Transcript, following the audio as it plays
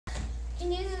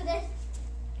Can you do this?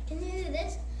 Can you do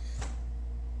this?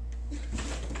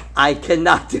 I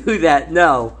cannot do that,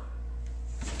 no.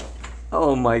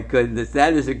 Oh my goodness,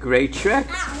 that is a great trick.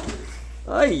 Ow.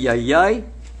 Ay, ay, ay.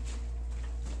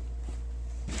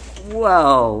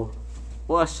 Whoa.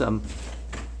 Awesome.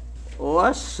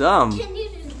 Awesome. Can you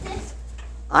do this?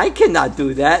 I cannot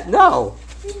do that, no.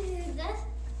 Can you do this?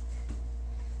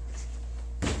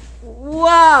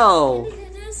 Wow. Can you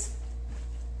do this?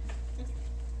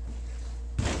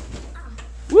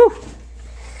 Woo.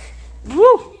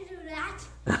 Woo. Can you do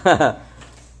that?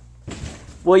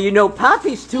 Well, you know,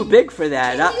 Poppy's too big for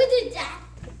that. Can you do that?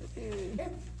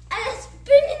 I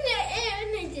spin in the air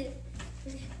and I did it.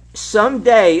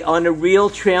 Someday on a real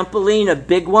trampoline, a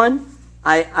big one,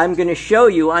 I'm going to show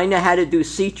you. I know how to do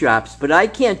seat drops, but I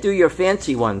can't do your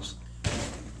fancy ones.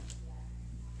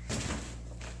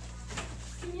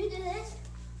 Can you do this?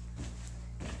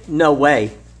 No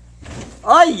way.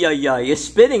 Ay, ay, ay. A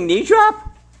spinning knee drop?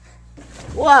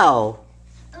 Wow.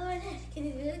 Oh, can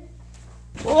you do it?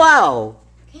 Wow.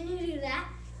 Can you do that?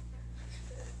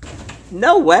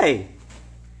 No way.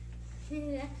 Can you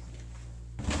do that?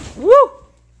 Woo.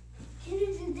 Can you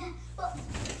do that? Oh,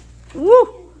 Woo.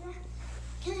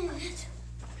 can you do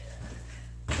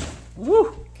that?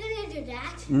 Woo. Can you do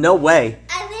that? No way.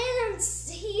 And then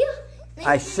see you.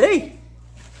 I see.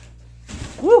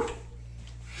 Woo.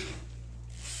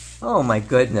 Oh my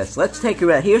goodness. Let's take a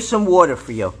rest. Here's some water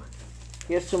for you.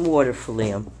 Here's some water for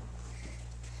Liam.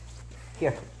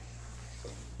 Here.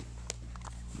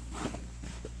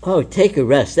 Oh, take a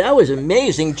rest. That was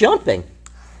amazing jumping.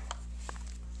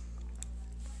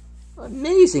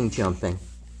 Amazing jumping.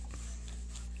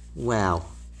 Wow.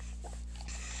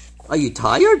 Are you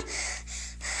tired?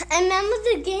 I remember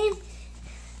the game.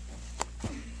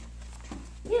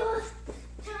 You were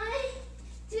trying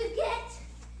to get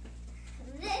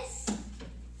this.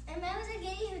 I remember the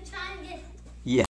game you were trying to get. Yeah.